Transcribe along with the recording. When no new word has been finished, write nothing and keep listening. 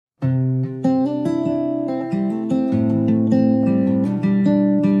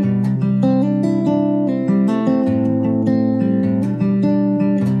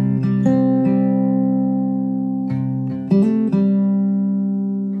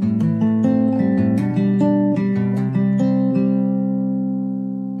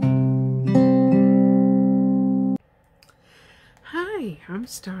I'm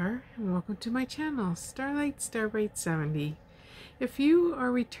Star, and welcome to my channel, Starlight Starbright 70. If you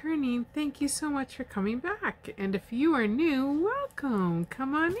are returning, thank you so much for coming back. And if you are new, welcome.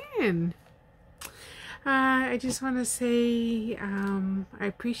 Come on in. I just want to say I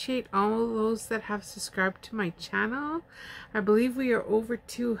appreciate all those that have subscribed to my channel. I believe we are over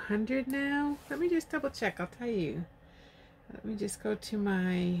 200 now. Let me just double check, I'll tell you. Let me just go to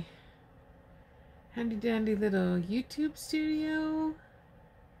my handy dandy little YouTube studio.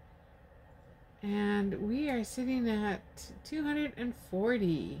 And we are sitting at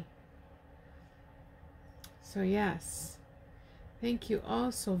 240. So yes, thank you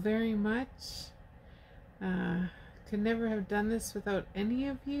all so very much. Could never have done this without any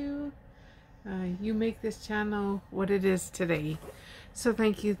of you. You make this channel what it is today. So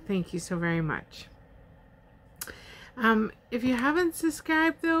thank you so very much. If you haven't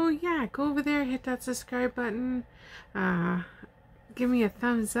subscribed though, yeah, go over there, hit that subscribe button. Give me a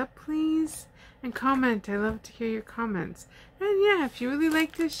thumbs up please, and comment. I love to hear your comments. And yeah, if you really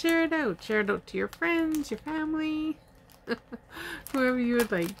like this, share it out. Share it out to your friends, your family, whoever you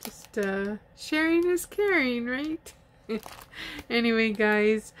would like. Just sharing is caring, right? Anyway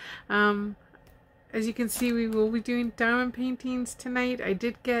guys, as you can see, we will be doing diamond paintings tonight. I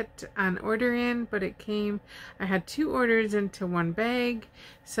did get an order in, but it came, I had 2 orders into one bag.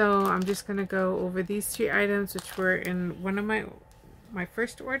 So I'm just going to go over these 3 items, which were in one of my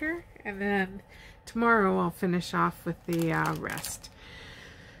first order. And then tomorrow I'll finish off with the rest.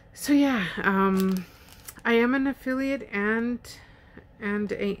 So yeah, I am an affiliate and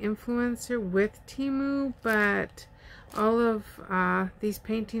a influencer with TEMU, but all of these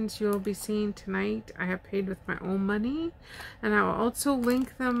paintings you'll be seeing tonight, I have paid with my own money, and I will also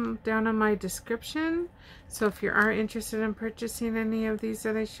link them down in my description. So if you are interested in purchasing any of these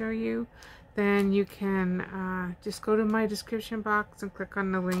that I show you, then you can just go to my description box and click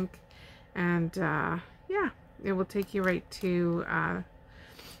on the link, and yeah, it will take you right to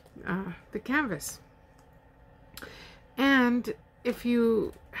the canvas. And if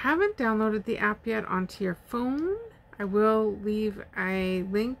you haven't downloaded the app yet onto your phone, I will leave a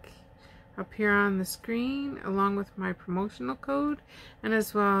link up here on the screen along with my promotional code, and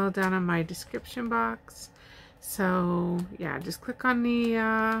as well down in my description box. So yeah, just click on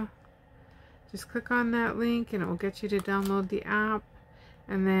the click on that link and it will get you to download the app,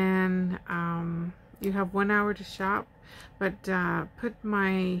 and then you have 1 hour to shop, but put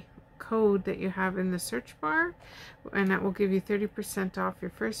my code that you have in the search bar, and that will give you 30% off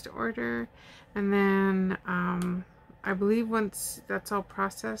your first order. And then I believe once that's all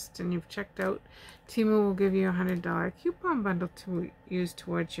processed and you've checked out, TEMU will give you a $100 coupon bundle to use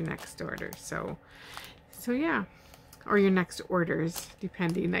towards your next order. So yeah, or your next orders,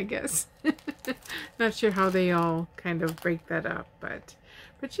 depending, I guess. Not sure how they all kind of break that up, but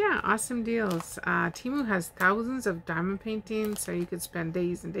yeah, awesome deals. TEMU has thousands of diamond paintings, so you could spend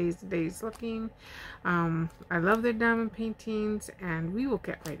days and days and days looking. I love their diamond paintings, and we will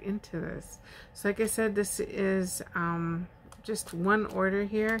get right into this. So like I said, this is just one order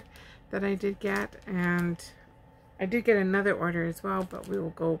here that I did get, and I did get another order as well, but we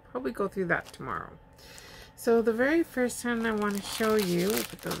will probably go through that tomorrow. So the very first one I want to show you, we'll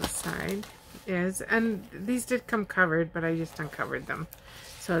put those aside, is, and these did come covered, but I just uncovered them,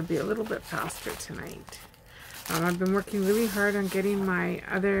 so it'd be a little bit faster tonight. I've been working really hard on getting my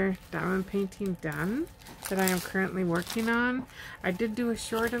other diamond painting done that I am currently working on. I did do a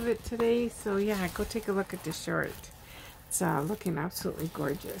short of it today, so yeah, go take a look at the short. It's looking absolutely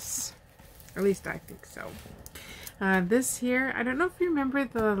gorgeous. At least I think so. This here, I don't know if you remember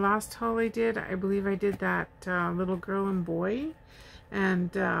the last haul I did. I believe I did that little girl and boy.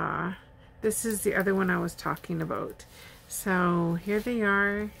 And this is the other one I was talking about. So here they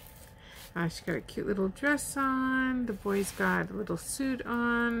are. She's got a cute little dress on. The boy's got a little suit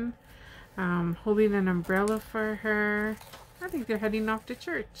on. Holding an umbrella for her. I think they're heading off to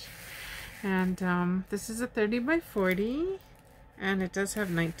church. And this is a 30 by 40. And it does have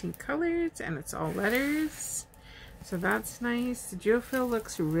 19 colors. And it's all letters. So that's nice. The geofill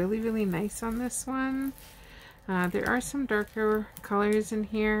looks really, really nice on this one. There are some darker colors in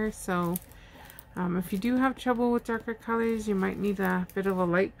here. So if you do have trouble with darker colors, you might need a bit of a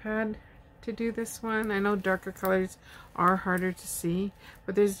light pad to do this one. I know darker colors are harder to see,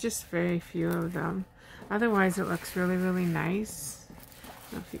 but there's just very few of them. Otherwise, it looks really, really nice.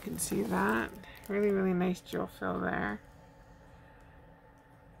 I don't know if you can see that. Really, really nice geofill there.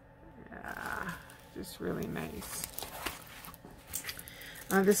 Yeah, just really nice.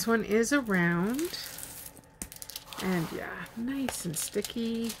 This one is a round. And yeah, nice and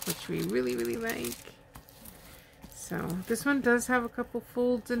sticky, which we really, really like. So this one does have a couple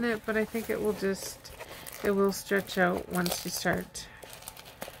folds in it, but I think it will stretch out once you start.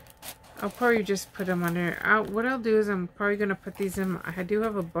 I'll probably just put them under. What I'll do is I'm probably going to put these in. I do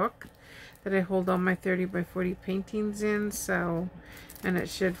have a book that I hold all my 30 by 40 paintings in, so, and it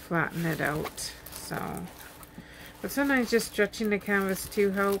should flatten it out. So, but sometimes just stretching the canvas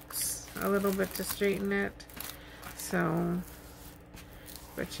too helps a little bit to straighten it. So,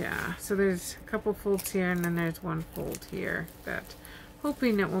 but yeah, so there's a couple folds here, and then there's one fold here that,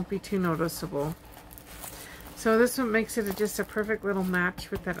 hoping it won't be too noticeable. So this one makes it just a perfect little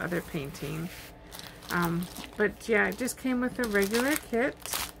match with that other painting. But yeah, it just came with a regular kit.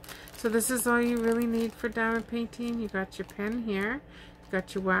 So this is all you really need for diamond painting. You got your pen here, you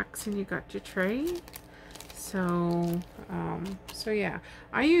got your wax, and you got your tray. So, so yeah,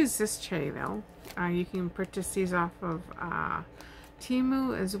 I use this tray though. You can purchase these off of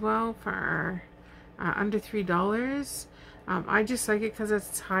TEMU as well for under $3. I just like it because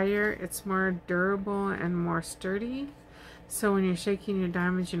it's higher, it's more durable and more sturdy. So when you're shaking your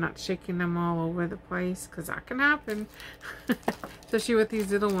diamonds, you're not shaking them all over the place, because that can happen. Especially with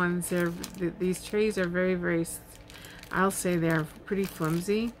these little ones. These trays are very, I'll say they're pretty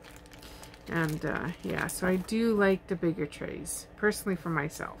flimsy. And yeah, so I do like the bigger trays, personally for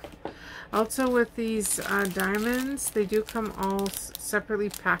myself. Also with these diamonds, they do come all separately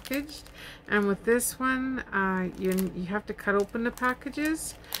packaged. And with this one, you have to cut open the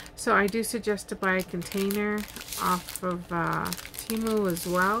packages. So I do suggest to buy a container off of TEMU as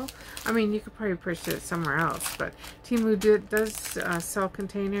well. I mean, you could probably purchase it somewhere else, but TEMU does sell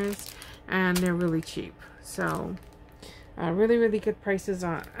containers, and they're really cheap. So really good prices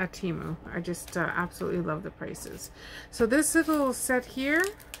at TEMU. I just absolutely love the prices. So this little set here,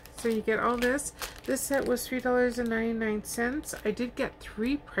 so you get all this. This set was $3.99. I did get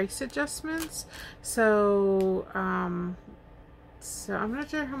 3 price adjustments. So so I'm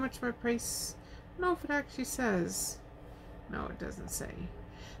not sure how much my price. I don't know if it actually says. No, it doesn't say.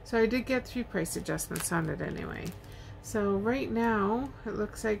 So I did get 3 price adjustments on it anyway. So right now it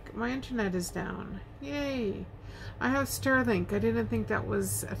looks like my internet is down. Yay! I have Starlink. I didn't think that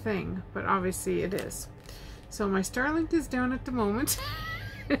was a thing, but obviously it is. So my Starlink is down at the moment.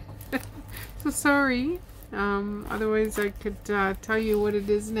 So sorry. Otherwise I could tell you what it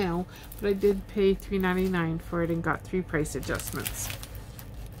is now, but I did pay $3.99 for it and got 3 price adjustments.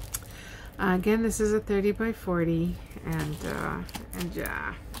 Again, this is a 30 by 40, and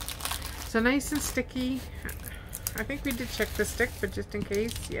yeah, so nice and sticky. I think we did check the stick, but just in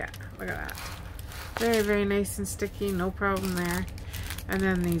case, yeah, look at that. Very nice and sticky, no problem there. And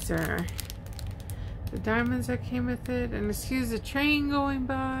then these are the diamonds that came with it, and excuse the train going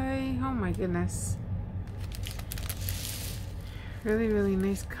by. Oh my goodness. Really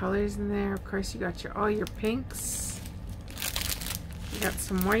nice colors in there. Of course, you got all your pinks. You got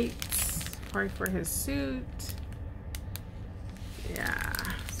some whites, probably for his suit. Yeah,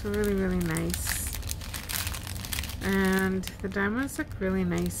 so really nice. And the diamonds look really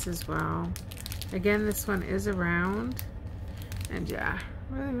nice as well. Again, this one is a round, and yeah,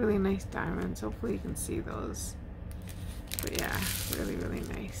 really nice diamonds. Hopefully you can see those. But yeah, really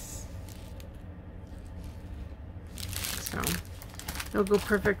nice. So it'll go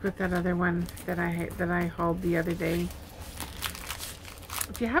perfect with that other one that I hauled the other day.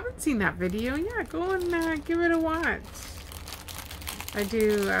 If you haven't seen that video, yeah, go and give it a watch.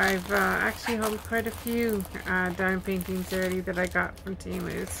 I've actually hauled quite a few diamond paintings already that I got from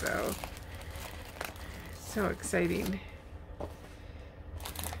TEMU, so exciting.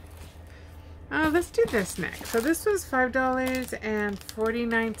 Let's do this next. So this was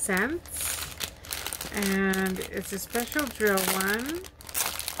 $5.49, and it's a special drill one.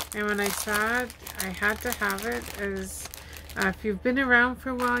 And when I saw it, I had to have it. As if you've been around for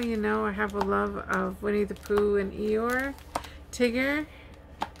a while, you know I have a love of Winnie the Pooh and Eeyore, Tigger,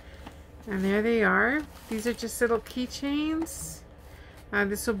 and there they are. These are just little keychains.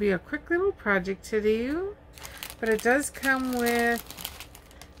 This will be a quick little project to do, but it does come with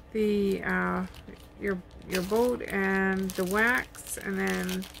the your boat and the wax, and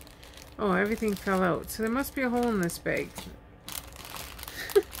then oh, everything fell out, so there must be a hole in this bag.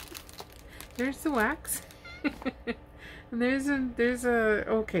 There's the wax. And there's a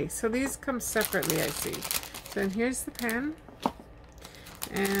okay, so these come separately, I see. So here's the pen,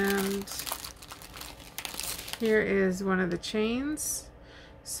 and here is one of the chains.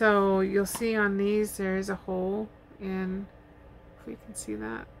 So you'll see on these there is a hole in, if we can see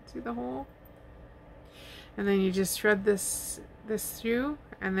that, see the hole? And then you just thread this through,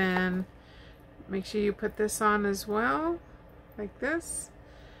 and then make sure you put this on as well, like this,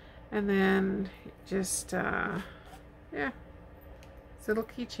 and then just yeah, it's little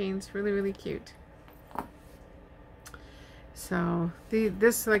keychains, really, really cute. So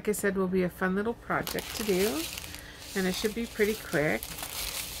this, like I said, will be a fun little project to do, and it should be pretty quick.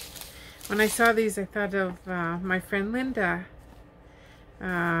 When I saw these, I thought of my friend Linda.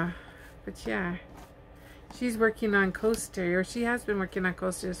 But yeah, she's working on coaster, or she has been working on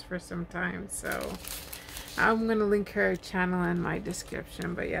coasters for some time. So I'm going to link her channel in my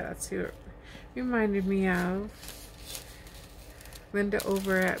description. But yeah, that's who it reminded me of. Linda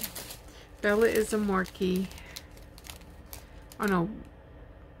over at Bella is a Morky. Oh no,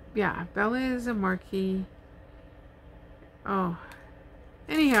 yeah, Bella is a Morky. Oh,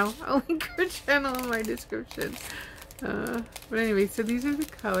 anyhow, I'll link her channel in my description. But anyway, so these are the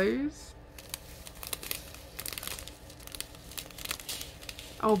colors.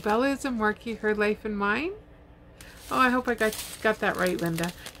 Oh, Bella is a Morky, Her Life and Mine. Oh, I hope I got that right,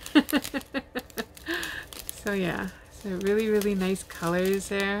 Linda. So yeah, so really, really nice colors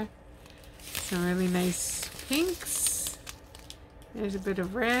there. Some really nice pinks. There's a bit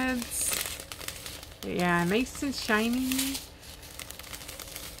of reds. Yeah, nice and shiny.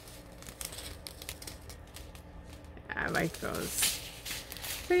 I like those.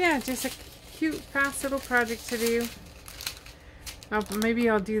 So yeah, just a cute, fast little project to do. Maybe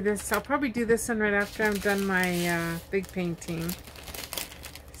I'll do this. I'll probably do this one right after I'm done my big painting.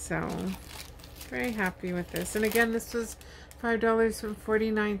 So, very happy with this. And again, this was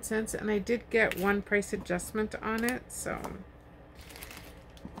 $5.49, and I did get one price adjustment on it. So,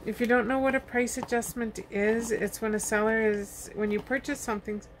 if you don't know what a price adjustment is, it's when a seller is, when you purchase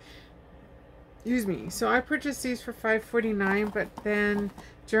something. Excuse me. So I purchased these for $5.49, but then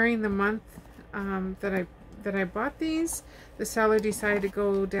during the month that I bought these, the seller decided to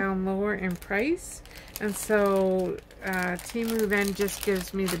go down lower in price, and so TEMU then just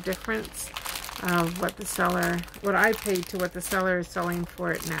gives me the difference of what I paid to what the seller is selling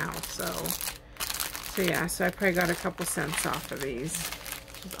for it now. So yeah, so I probably got a couple cents off of these,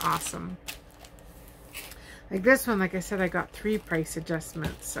 which is awesome. Like this one, like I said, I got 3 price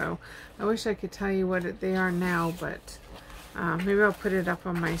adjustments, so I wish I could tell you what they are now, but maybe I'll put it up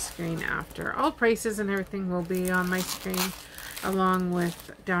on my screen after. All prices and everything will be on my screen, along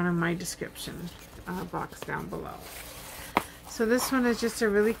with down in my description box down below. So this one is just a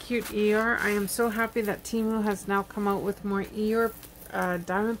really cute Eeyore. I am so happy that TEMU has now come out with more Eeyore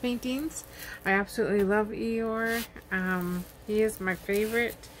diamond paintings. I absolutely love Eeyore. He is my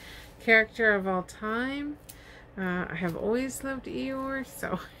favorite character of all time. I have always loved Eeyore,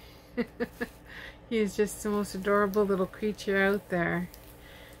 so he is just the most adorable little creature out there.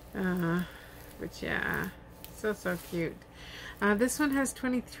 But yeah, so cute. This one has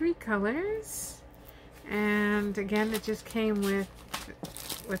 23 colors, and again, it just came with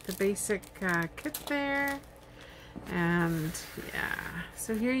the basic kit there. And yeah,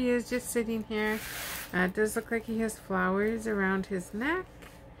 so here he is, just sitting here. It does look like he has flowers around his neck.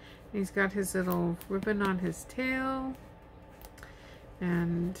 He's got his little ribbon on his tail,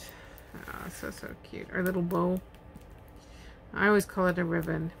 and so cute. Our little bow. I always call it a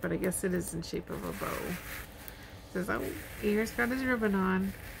ribbon, but I guess it is in shape of a bow. Says, oh, here's got his ribbon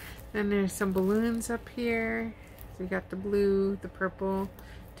on. Then there's some balloons up here. So you got the blue, the purple,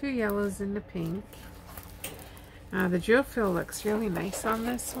 2 yellows, and the pink. The drill fill looks really nice on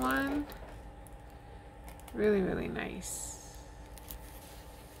this one. Really, really nice.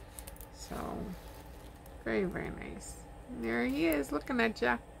 So, very, very nice. There he is, looking at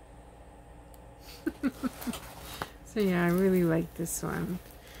ya. So yeah, I really like this one.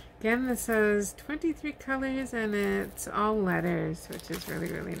 Again, this says 23 colors, and it's all letters, which is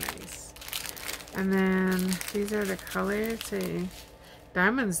really, really nice. And then these are the colors. The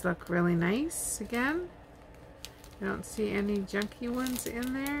diamonds look really nice again. I don't see any junky ones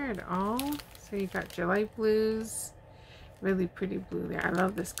in there at all. So you got your light blues. Really pretty blue there. I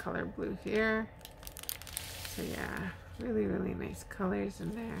love this color blue here. So yeah, really, really nice colors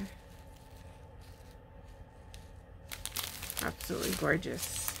in there. Absolutely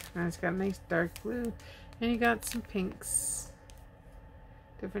gorgeous. And it's got a nice dark blue. And you got some pinks.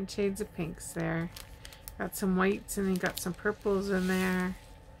 Different shades of pinks there. Got some whites, and you got some purples in there.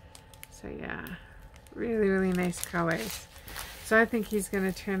 So yeah, really, really nice colors. So I think he's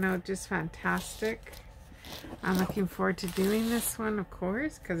going to turn out just fantastic. I'm looking forward to doing this one, of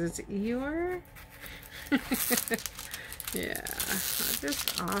course, because it's Eeyore. Yeah,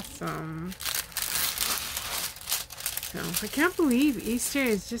 just awesome. So I can't believe Easter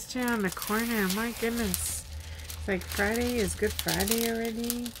is just around the corner. My goodness, it's like Friday is Good Friday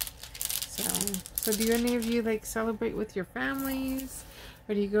already. So do any of you like celebrate with your families?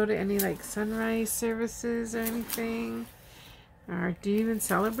 Or do you go to any like sunrise services or anything? Or do you even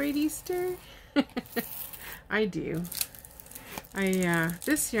celebrate Easter? I do.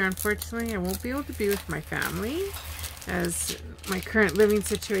 This year, unfortunately, I won't be able to be with my family as my current living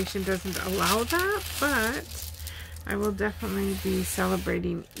situation doesn't allow that, but I will definitely be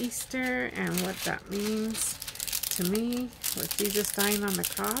celebrating Easter and what that means to me with Jesus dying on the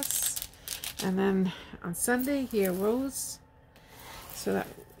cross. And then on Sunday, he arose so that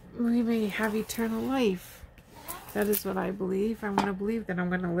we may have eternal life. That is what I believe. I want to believe that I'm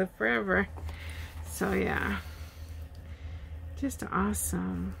going to live forever. So yeah, just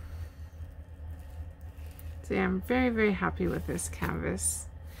awesome. So yeah, I'm very, very happy with this canvas.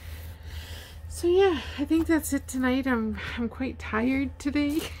 So yeah, I think that's it tonight. I'm quite tired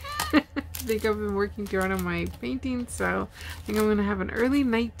today. I think I've been working too hard on my painting, so I think I'm gonna have an early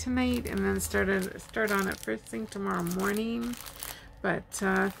night tonight and then start on it first thing tomorrow morning. But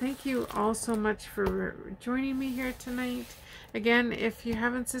thank you all so much for joining me here tonight. Again, if you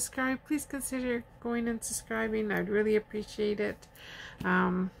haven't subscribed, please consider going and subscribing. I'd really appreciate it.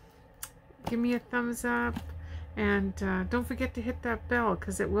 Give me a thumbs up. And don't forget to hit that bell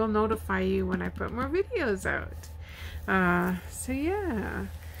because it will notify you when I put more videos out. So yeah.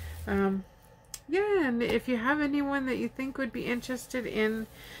 Yeah, and if you have anyone that you think would be interested in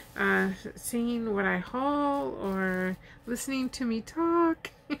seeing what I haul or listening to me talk,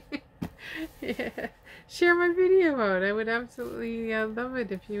 yeah, share my video out. I would absolutely love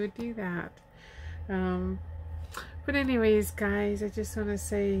it if you would do that. But anyways, guys, I just want to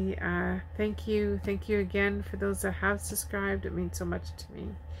say thank you again for those that have subscribed. It means so much to me.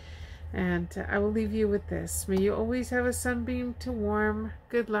 And I will leave you with this. May you always have a sunbeam to warm,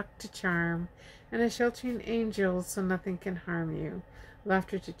 good luck to charm, and a sheltering angel so nothing can harm you.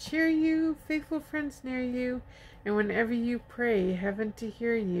 Laughter to cheer you, faithful friends near you, and whenever you pray, heaven to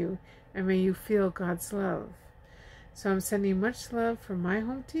hear you, and may you feel God's love. So I'm sending much love from my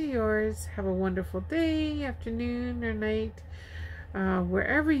home to yours. Have a wonderful day, afternoon, or night,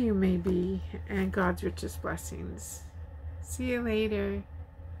 wherever you may be, and God's richest blessings. See you later.